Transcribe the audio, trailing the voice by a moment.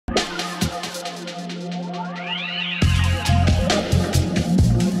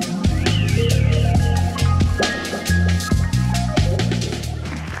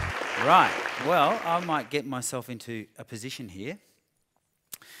Right, well, I might get myself into a position here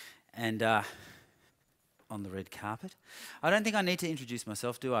and on the red carpet. I don't think I need to introduce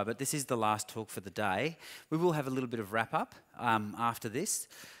myself, do I? But this is the last talk for the day. We will have a little bit of wrap-up after this,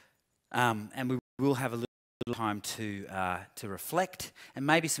 and we will have a little time to reflect and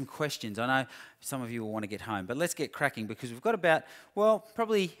maybe some questions. I know some of you will want to get home, but let's get cracking because we've got about, well,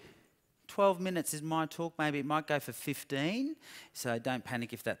 probably 12 minutes is my talk. Maybe it might go for 15, so don't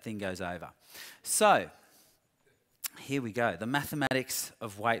panic if that thing goes over. So, here we go, the mathematics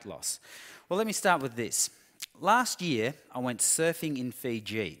of weight loss. Well, let me start with this. Last year, I went surfing in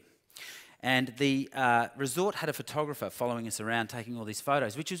Fiji, and the resort had a photographer following us around taking all these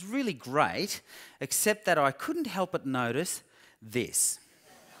photos, which was really great, except that I couldn't help but notice this.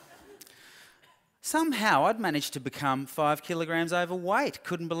 Somehow I'd managed to become 5 kilograms overweight.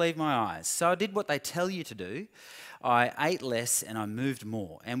 Couldn't believe my eyes. So I did what they tell you to do. I ate less and I moved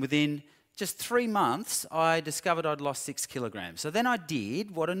more. And within just 3 months, I discovered I'd lost 6 kilograms. So then I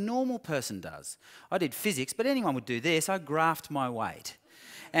did what a normal person does. I did physics, but anyone would do this. I graphed my weight.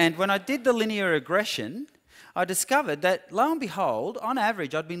 And when I did the linear regression, I discovered that, lo and behold, on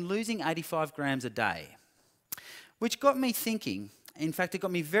average, I'd been losing 85 grams a day, which got me thinking. In fact, it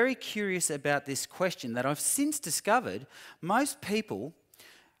got me very curious about this question that I've since discovered most people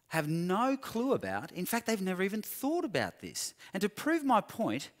have no clue about. In fact, they've never even thought about this. And to prove my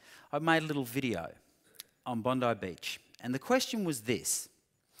point, I made a little video on Bondi Beach. And the question was this: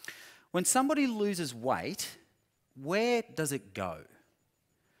 when somebody loses weight, where does it go?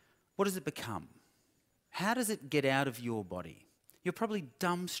 What does it become? How does it get out of your body? You're probably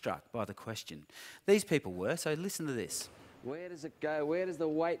dumbstruck by the question. These people were, so listen to this. Where does it go? Where does the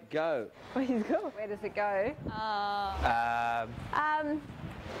weight go? Where does it go? Where does it go?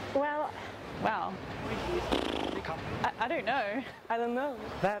 Well, I don't know. I don't know.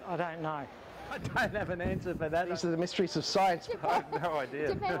 That I don't know. I don't have an answer for that. These are the mysteries of science. I have no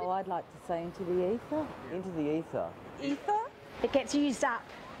idea. Oh, I'd like to say into the ether. Into the ether. Ether? It gets used up,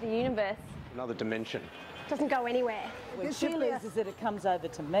 the universe. Another dimension. Doesn't go anywhere. When she loses it, it comes over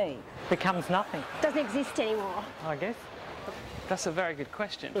to me. Becomes nothing, Doesn't exist anymore. I guess. That's a very good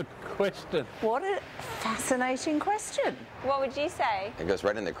question. Good question. What a fascinating question. What would you say? It goes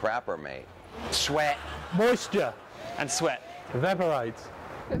right in the crapper, mate. Sweat Moisture. and sweat. Evaporates.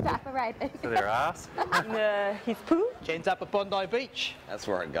 Evaporated. So their ass. His poo? Ends up at Bondi Beach. That's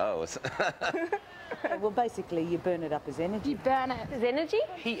where it goes. Well, basically, you burn it up as energy. You burn it as energy?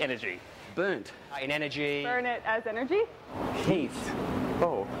 Heat energy. Burnt. In energy. Burn it as energy? Heat.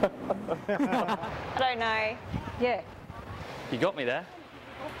 Oh. I don't know. Yeah, You got me there.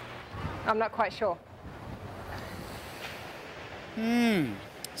 I'm not quite sure.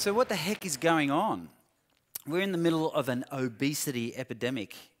 So what the heck is going on? We're in the middle of an obesity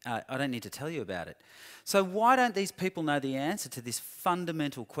epidemic. I don't need to tell you about it. So why don't these people know the answer to this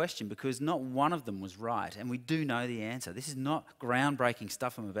fundamental question? Because not one of them was right, and we do know the answer. This is not groundbreaking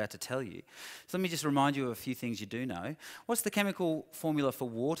stuff I'm about to tell you. So let me just remind you of a few things you do know. What's the chemical formula for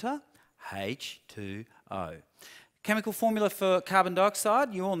water? H2O. Chemical formula for carbon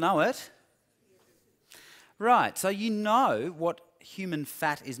dioxide? You all know it. Right, so you know what human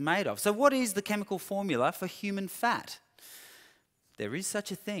fat is made of. So what is the chemical formula for human fat? There is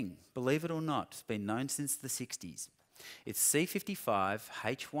such a thing, believe it or not. It's been known since the 60s. It's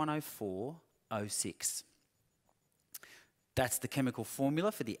C55H1O4O6. That's the chemical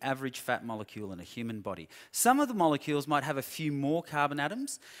formula for the average fat molecule in a human body. Some of the molecules might have a few more carbon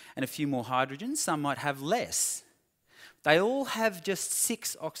atoms and a few more hydrogens. Some might have less. They all have just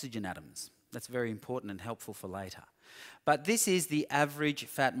 6 oxygen atoms. That's very important and helpful for later. But this is the average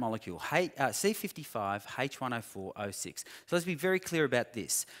fat molecule, C55H1O4O6. So let's be very clear about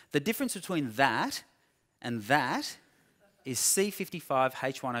this. The difference between that and that is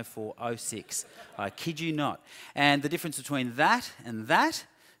C55H1O4O6. I kid you not. And the difference between that and that,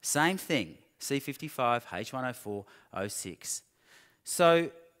 same thing, C55H1O4O6. So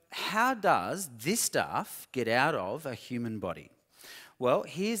how does this stuff get out of a human body? Well,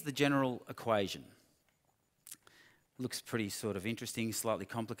 here's the general equation. Looks pretty sort of interesting, slightly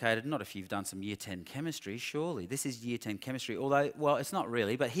complicated. Not if you've done some Year 10 chemistry, surely. This is Year 10 chemistry, although, well, it's not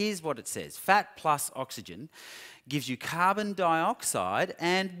really, but here's what it says. Fat plus oxygen gives you carbon dioxide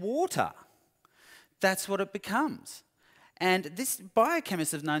and water. That's what it becomes. And this,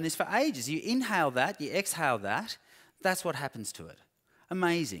 biochemists have known this for ages. You inhale that, you exhale that, that's what happens to it.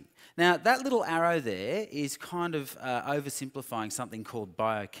 Amazing. Now, that little arrow there is kind of oversimplifying something called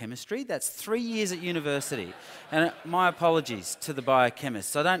biochemistry. That's 3 years at university. And my apologies to the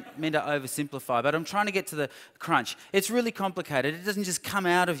biochemists. I don't mean to oversimplify, but I'm trying to get to the crunch. It's really complicated. It doesn't just come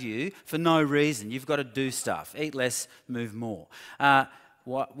out of you for no reason. You've got to do stuff. Eat less, move more.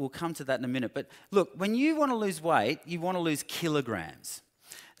 We'll come to that in a minute. But look, when you want to lose weight, you want to lose kilograms.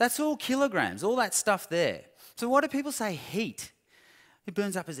 That's all kilograms, all that stuff there. So why do people say heat? It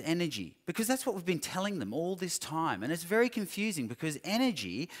burns up as energy, because that's what we've been telling them all this time. And it's very confusing because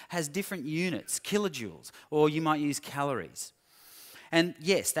energy has different units, kilojoules, or you might use calories. And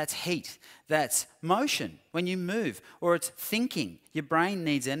yes, that's heat. That's motion, when you move, or it's thinking. Your brain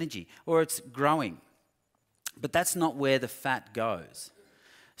needs energy, or it's growing. But that's not where the fat goes.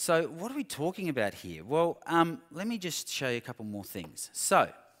 So what are we talking about here? Well, let me just show you a couple more things. So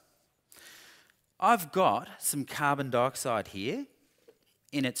I've got some carbon dioxide here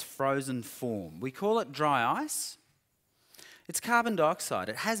in its frozen form. We call it dry ice. It's carbon dioxide.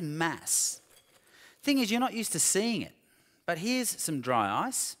 It has mass. Thing is, you're not used to seeing it. But here's some dry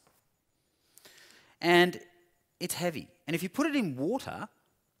ice. And it's heavy. And if you put it in water,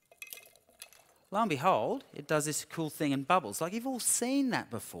 lo and behold, it does this cool thing and bubbles. Like, you've all seen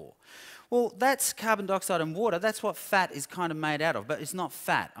that before. Well, that's carbon dioxide and water. That's what fat is kind of made out of. But it's not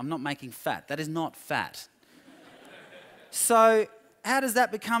fat. I'm not making fat. That is not fat. So how does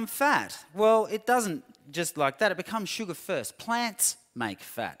that become fat? Well, it doesn't just like that. It becomes sugar first. Plants make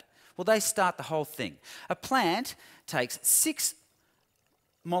fat. Well, they start the whole thing. A plant takes 6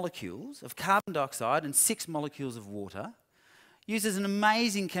 molecules of carbon dioxide and 6 molecules of water, uses an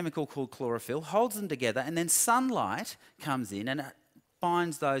amazing chemical called chlorophyll, holds them together, and then sunlight comes in and it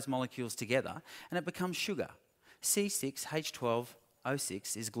binds those molecules together, and it becomes sugar.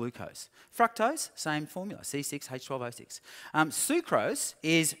 C6H12O6 is glucose. Fructose, same formula, C6H12O6. Sucrose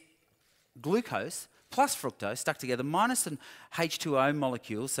is glucose plus fructose stuck together minus an H2O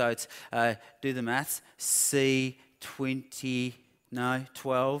molecule, so it's, do the maths,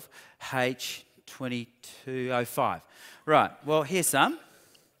 C12H22O5. Right, well, here's some.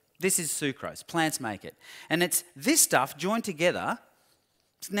 This is sucrose. Plants make it. And it's this stuff joined together.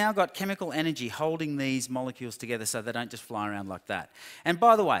 It's now got chemical energy holding these molecules together so they don't just fly around like that. And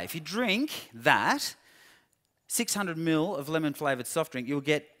by the way, if you drink that, 600 ml of lemon-flavoured soft drink, you'll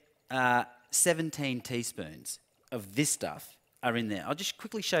get 17 teaspoons of this stuff are in there. I'll just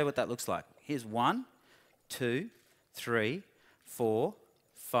quickly show you what that looks like. Here's 1, 2, 3, 4,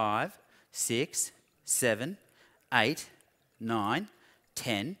 5, 6, 7, 8, 9,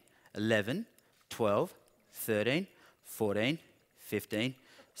 10, 11, 12, 13, 14, 15,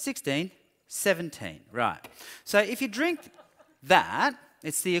 16, 17. Right. So if you drink that,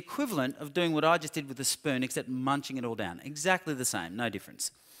 it's the equivalent of doing what I just did with a spoon, except munching it all down. Exactly the same, no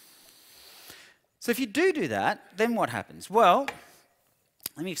difference. So if you do that, then what happens? Well,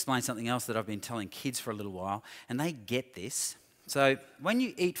 let me explain something else that I've been telling kids for a little while, and they get this. So when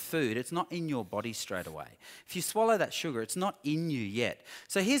you eat food, it's not in your body straight away. If you swallow that sugar, it's not in you yet.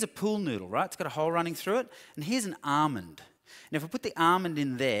 So here's a pool noodle, right? It's got a hole running through it, and here's an almond. And if I put the almond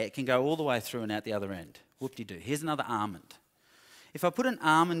in there, it can go all the way through and out the other end. Whoop-de-doo. Here's another almond. If I put an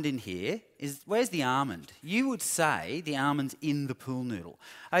almond in here, where's the almond? You would say the almond's in the pool noodle.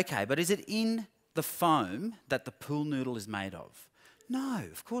 Okay, but is it in the foam that the pool noodle is made of? No,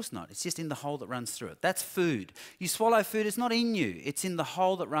 of course not. It's just in the hole that runs through it. That's food. You swallow food, it's not in you. It's in the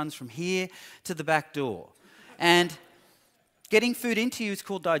hole that runs from here to the back door. And getting food into you is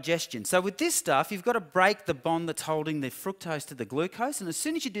called digestion. So with this stuff, you've got to break the bond that's holding the fructose to the glucose. And as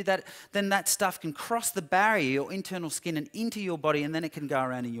soon as you do that, then that stuff can cross the barrier, your internal skin, and into your body, and then it can go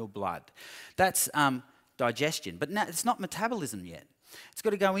around in your blood. That's digestion. But now, it's not metabolism yet. It's got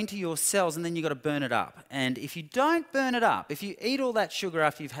to go into your cells, and then you've got to burn it up. And if you don't burn it up, if you eat all that sugar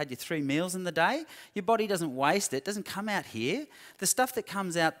after you've had your 3 meals in the day, your body doesn't waste it, doesn't come out here. The stuff that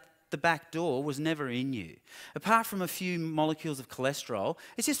comes out the back door was never in you. Apart from a few molecules of cholesterol,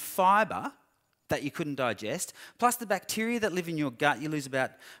 it's just fibre that you couldn't digest, plus the bacteria that live in your gut. You lose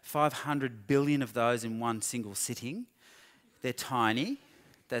about 500 billion of those in one single sitting. They're tiny.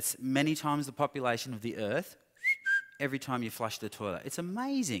 That's many times the population of the Earth. Every time you flush the toilet. It's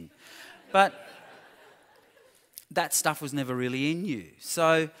amazing. But that stuff was never really in you.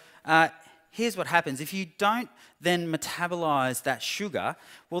 So here's what happens. If you don't then metabolize that sugar,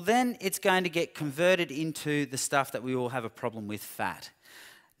 well, then it's going to get converted into the stuff that we all have a problem with, fat.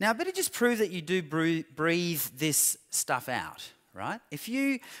 Now, I better just prove that you do breathe this stuff out, right? If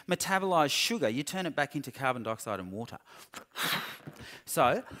you metabolize sugar, you turn it back into carbon dioxide and water.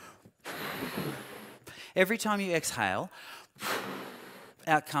 So every time you exhale,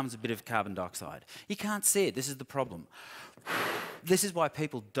 out comes a bit of carbon dioxide. You can't see it. This is the problem. This is why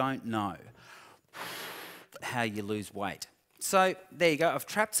people don't know how you lose weight. So there you go. I've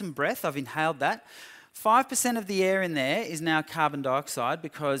trapped some breath. I've inhaled that. 5% of the air in there is now carbon dioxide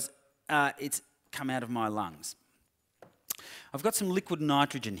because it's come out of my lungs. I've got some liquid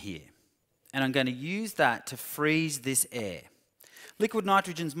nitrogen here, and I'm going to use that to freeze this air. Liquid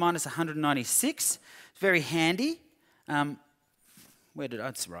nitrogen's minus 196. It's very handy.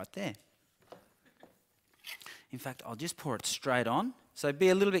 It's right there. In fact, I'll just pour it straight on. So be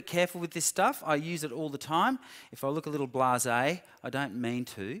a little bit careful with this stuff. I use it all the time. If I look a little blasé, I don't mean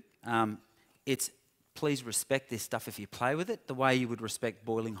to. Please respect this stuff if you play with it the way you would respect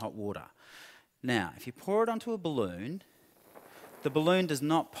boiling hot water. Now, if you pour it onto a balloon, the balloon does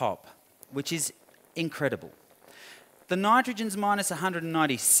not pop, which is incredible. The nitrogen's minus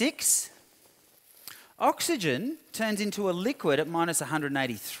 196. Oxygen turns into a liquid at minus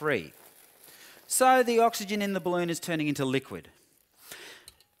 183. So the oxygen in the balloon is turning into liquid.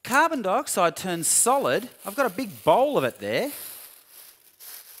 Carbon dioxide turns solid. I've got a big bowl of it there.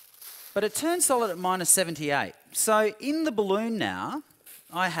 But it turns solid at minus 78. So in the balloon now,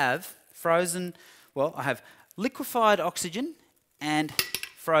 I have liquefied oxygen and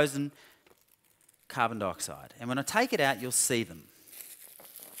frozen carbon dioxide. And when I take it out, you'll see them.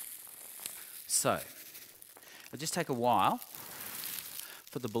 So it'll just take a while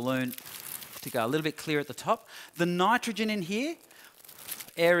for the balloon to go a little bit clear at the top. The nitrogen in here,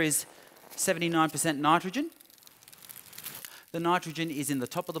 air is 79% nitrogen. The nitrogen is in the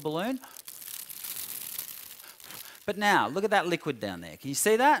top of the balloon. But now, look at that liquid down there. Can you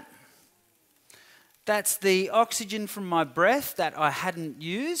see that? That's the oxygen from my breath that I hadn't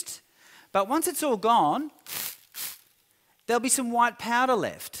used. But once it's all gone, there'll be some white powder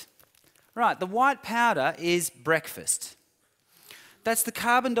left. Right, the white powder is breakfast. That's the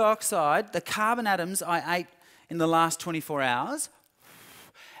carbon dioxide, the carbon atoms I ate in the last 24 hours.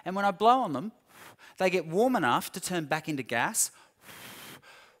 And when I blow on them, they get warm enough to turn back into gas,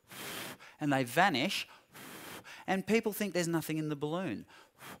 and they vanish, and people think there's nothing in the balloon.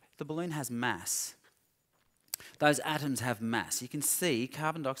 The balloon has mass. Those atoms have mass. You can see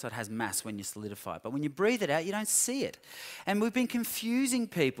carbon dioxide has mass when you solidify it, but when you breathe it out, you don't see it. And we've been confusing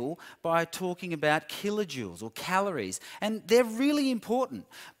people by talking about kilojoules or calories, and they're really important.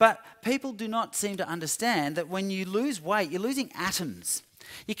 But people do not seem to understand that when you lose weight, you're losing atoms.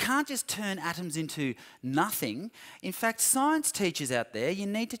 You can't just turn atoms into nothing. In fact, science teachers out there, you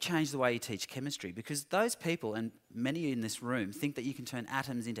need to change the way you teach chemistry, because those people, and many in this room, think that you can turn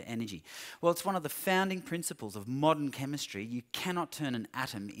atoms into energy. Well, it's one of the founding principles of modern chemistry. You cannot turn an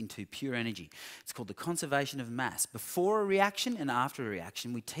atom into pure energy. It's called the conservation of mass. Before a reaction and after a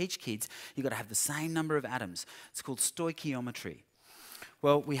reaction, we teach kids you've got to have the same number of atoms. It's called stoichiometry.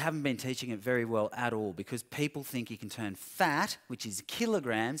 Well, we haven't been teaching it very well at all, because people think you can turn fat, which is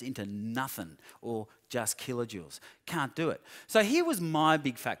kilograms, into nothing, or just kilojoules. Can't do it. So here was my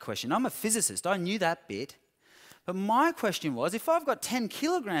big fat question. I'm a physicist. I knew that bit. But my question was, if I've got 10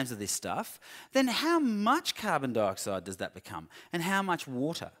 kilograms of this stuff, then how much carbon dioxide does that become? And how much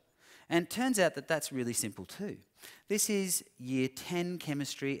water? And it turns out that that's really simple too. This is year 10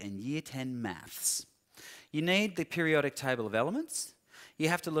 chemistry and year 10 maths. You need the periodic table of elements. You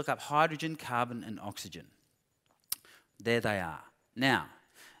have to look up hydrogen, carbon, and oxygen. There they are. Now,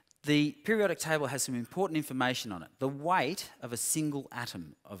 the periodic table has some important information on it. The weight of a single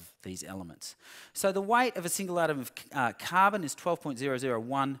atom of these elements. So the weight of a single atom of carbon is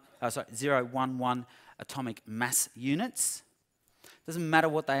 0.11 atomic mass units. Doesn't matter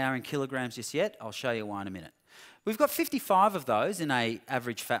what they are in kilograms just yet. I'll show you why in a minute. We've got 55 of those in an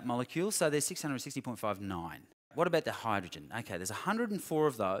average fat molecule, so there's 660.59. What about the hydrogen? Okay, there's 104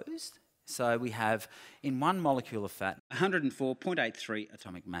 of those. So we have, in one molecule of fat, 104.83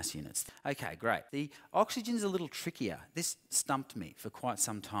 atomic mass units. Okay, great. The oxygen's a little trickier. This stumped me for quite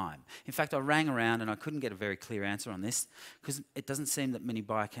some time. In fact, I rang around and I couldn't get a very clear answer on this, because it doesn't seem that many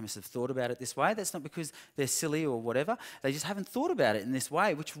biochemists have thought about it this way. That's not because they're silly or whatever. They just haven't thought about it in this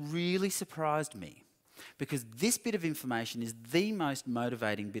way, which really surprised me. Because this bit of information is the most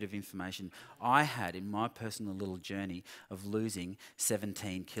motivating bit of information I had in my personal little journey of losing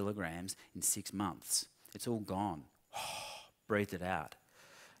 17 kilograms in 6 months. It's all gone. Breathed it out.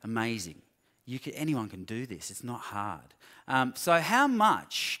 Amazing. Anyone can do this. It's not hard. So how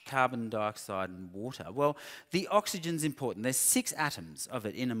much carbon dioxide and water? Well, the oxygen's important. There's 6 atoms of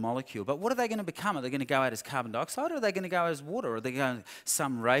it in a molecule. But what are they going to become? Are they going to go out as carbon dioxide, or are they going to go as water? Or are they going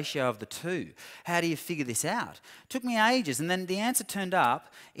some ratio of the two? How do you figure this out? It took me ages. And then the answer turned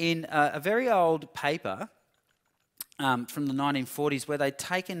up in a very old paper from the 1940s where they'd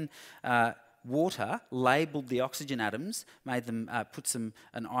taken water, labelled the oxygen atoms, made them put an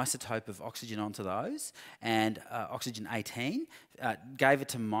isotope of oxygen onto those, and oxygen 18, gave it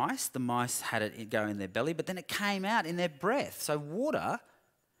to mice. The mice had it go in their belly, but then it came out in their breath. So water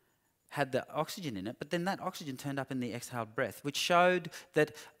had the oxygen in it, but then that oxygen turned up in the exhaled breath, which showed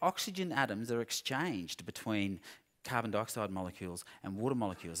that oxygen atoms are exchanged between carbon dioxide molecules and water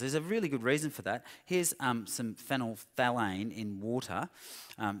molecules. There's a really good reason for that. Here's some phenolphthalein in water.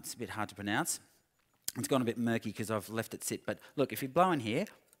 It's a bit hard to pronounce. It's gone a bit murky because I've left it sit. But look, if you blow in here,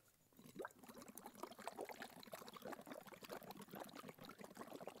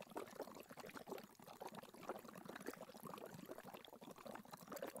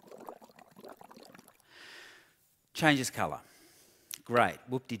 changes colour. Great,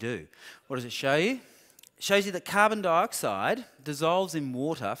 whoop-de-doo. What does it show you? Shows you that carbon dioxide dissolves in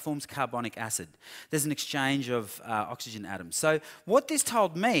water, forms carbonic acid. There's an exchange of oxygen atoms. So what this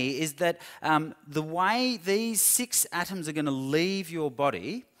told me is that the way these 6 atoms are going to leave your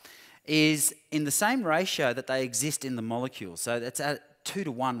body is in the same ratio that they exist in the molecule. So that's at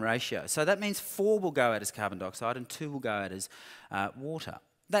 2-to-1 ratio. So that means 4 will go out as carbon dioxide and 2 will go out as water.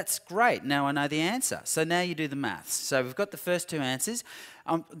 That's great. Now I know the answer. So now you do the maths. So we've got the first 2 answers.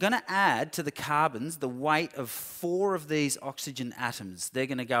 I'm going to add to the carbons the weight of 4 of these oxygen atoms. They're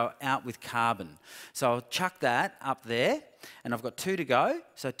going to go out with carbon. So I'll chuck that up there, and I've got 2 to go.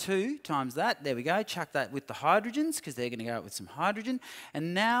 So 2 times that, there we go. Chuck that with the hydrogens, because they're going to go out with some hydrogen.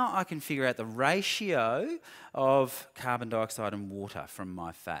 And now I can figure out the ratio of carbon dioxide and water from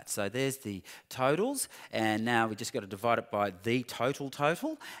my fat. So there's the totals, and now we just got to divide it by the total,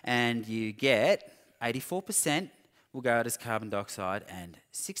 and you get 84% will go out as carbon dioxide and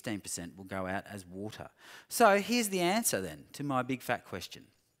 16% will go out as water. So here's the answer then to my big fat question.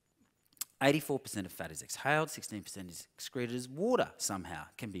 84% of fat is exhaled, 16% is excreted as water somehow.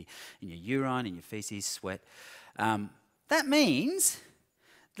 It can be in your urine, in your feces, sweat. That means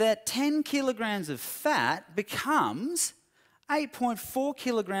that 10 kilograms of fat becomes 8.4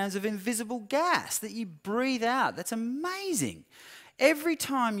 kilograms of invisible gas that you breathe out. That's amazing. Every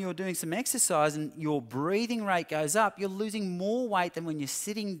time you're doing some exercise and your breathing rate goes up, you're losing more weight than when you're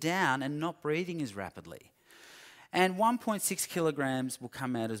sitting down and not breathing as rapidly. And 1.6 kilograms will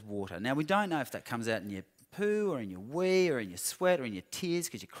come out as water. Now, we don't know if that comes out in your poo or in your wee or in your sweat or in your tears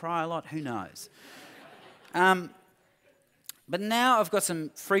because you cry a lot. Who knows? But now I've got some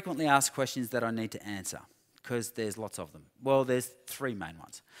frequently asked questions that I need to answer because there's lots of them. Well, there's 3 main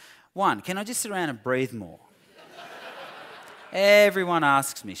ones. 1, can I just sit around and breathe more? Everyone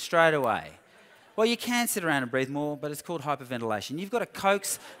asks me straight away. Well, you can sit around and breathe more, but it's called hyperventilation. You've got to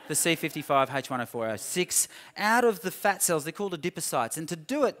coax the C55 H1O406 out of the fat cells. They're called adipocytes. And to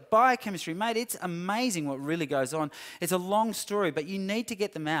do it, biochemistry, mate, it's amazing what really goes on. It's a long story, but you need to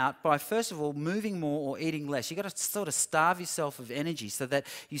get them out by, first of all, moving more or eating less. You've got to sort of starve yourself of energy so that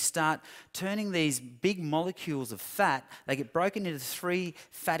you start turning these big molecules of fat. They get broken into 3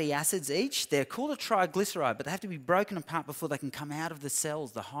 fatty acids each. They're called a triglyceride, but they have to be broken apart before they can come out of the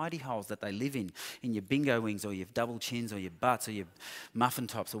cells, the hidey holes that they live in your bingo wings or your double chins or your butts or your muffin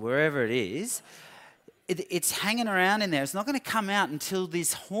tops or wherever it is. It's hanging around in there. It's not going to come out until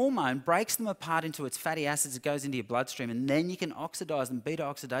this hormone breaks them apart into its fatty acids. It goes into your bloodstream, and then you can oxidize them. Beta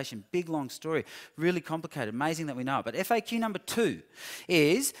oxidation, big long story, really complicated. Amazing that we know it. But FAQ number 2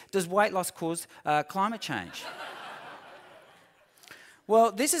 is, does weight loss cause climate change?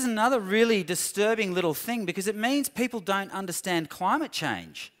 Well, this is another really disturbing little thing because it means people don't understand climate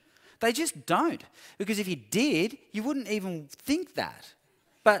change. They just don't. Because if you did, you wouldn't even think that.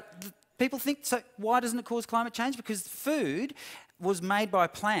 But people think, so why doesn't it cause climate change? Because food was made by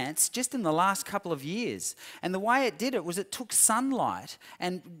plants just in the last couple of years. And the way it did it was it took sunlight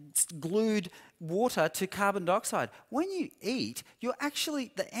and glued water to carbon dioxide. When you eat,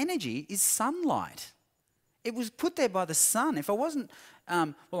 the energy is sunlight. It was put there by the sun. If I wasn't,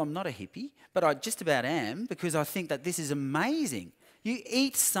 well, I'm not a hippie, but I just about am because I think that this is amazing. You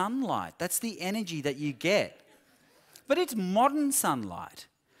eat sunlight. That's the energy that you get. But it's modern sunlight.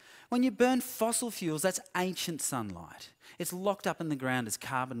 When you burn fossil fuels, that's ancient sunlight. It's locked up in the ground as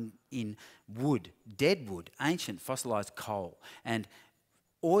carbon in wood, dead wood, ancient fossilised coal. And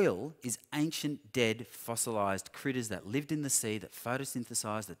oil is ancient, dead, fossilised critters that lived in the sea, that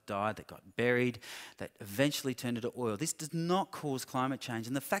photosynthesised, that died, that got buried, that eventually turned into oil. This does not cause climate change.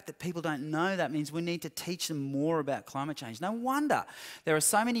 And the fact that people don't know that means we need to teach them more about climate change. No wonder there are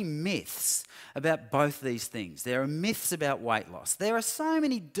so many myths about both these things. There are myths about weight loss. There are so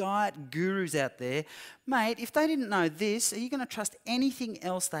many diet gurus out there. Mate, if they didn't know this, are you going to trust anything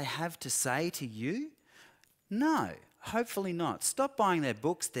else they have to say to you? No. Hopefully not. Stop buying their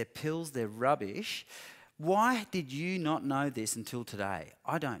books, their pills, their rubbish. Why did you not know this until today?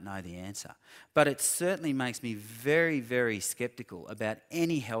 I don't know the answer. But it certainly makes me very, very skeptical about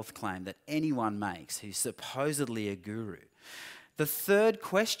any health claim that anyone makes who's supposedly a guru. The third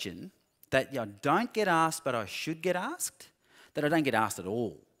question that I don't get asked but I should get asked, that I don't get asked at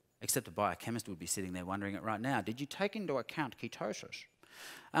all, except a biochemist would be sitting there wondering it right now, did you take into account ketosis?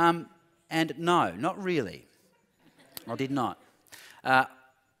 And no, not really. I did not.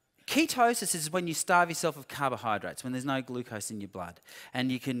 Ketosis is when you starve yourself of carbohydrates, when there's no glucose in your blood.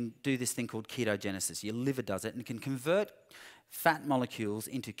 And you can do this thing called ketogenesis. Your liver does it and can convert fat molecules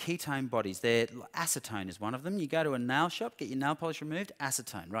into ketone bodies. Acetone is one of them. You go to a nail shop, get your nail polish removed,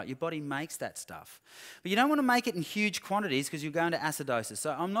 acetone, right? Your body makes that stuff. But you don't want to make it in huge quantities because you're going to acidosis.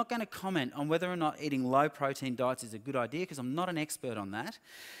 So I'm not going to comment on whether or not eating low-protein diets is a good idea because I'm not an expert on that.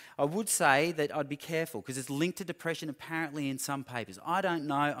 I would say that I'd be careful because it's linked to depression apparently in some papers. I don't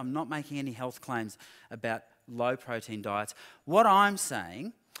know. I'm not making any health claims about low-protein diets. What I'm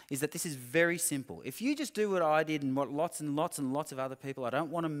saying is that this is very simple. If you just do what I did and what lots and lots and lots of other people, I don't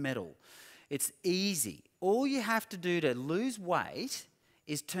want to meddle. It's easy. All you have to do to lose weight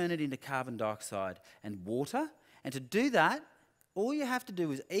is turn it into carbon dioxide and water. And to do that, all you have to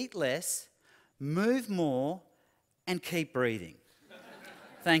do is eat less, move more, and keep breathing.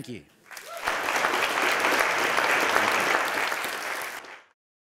 Thank you.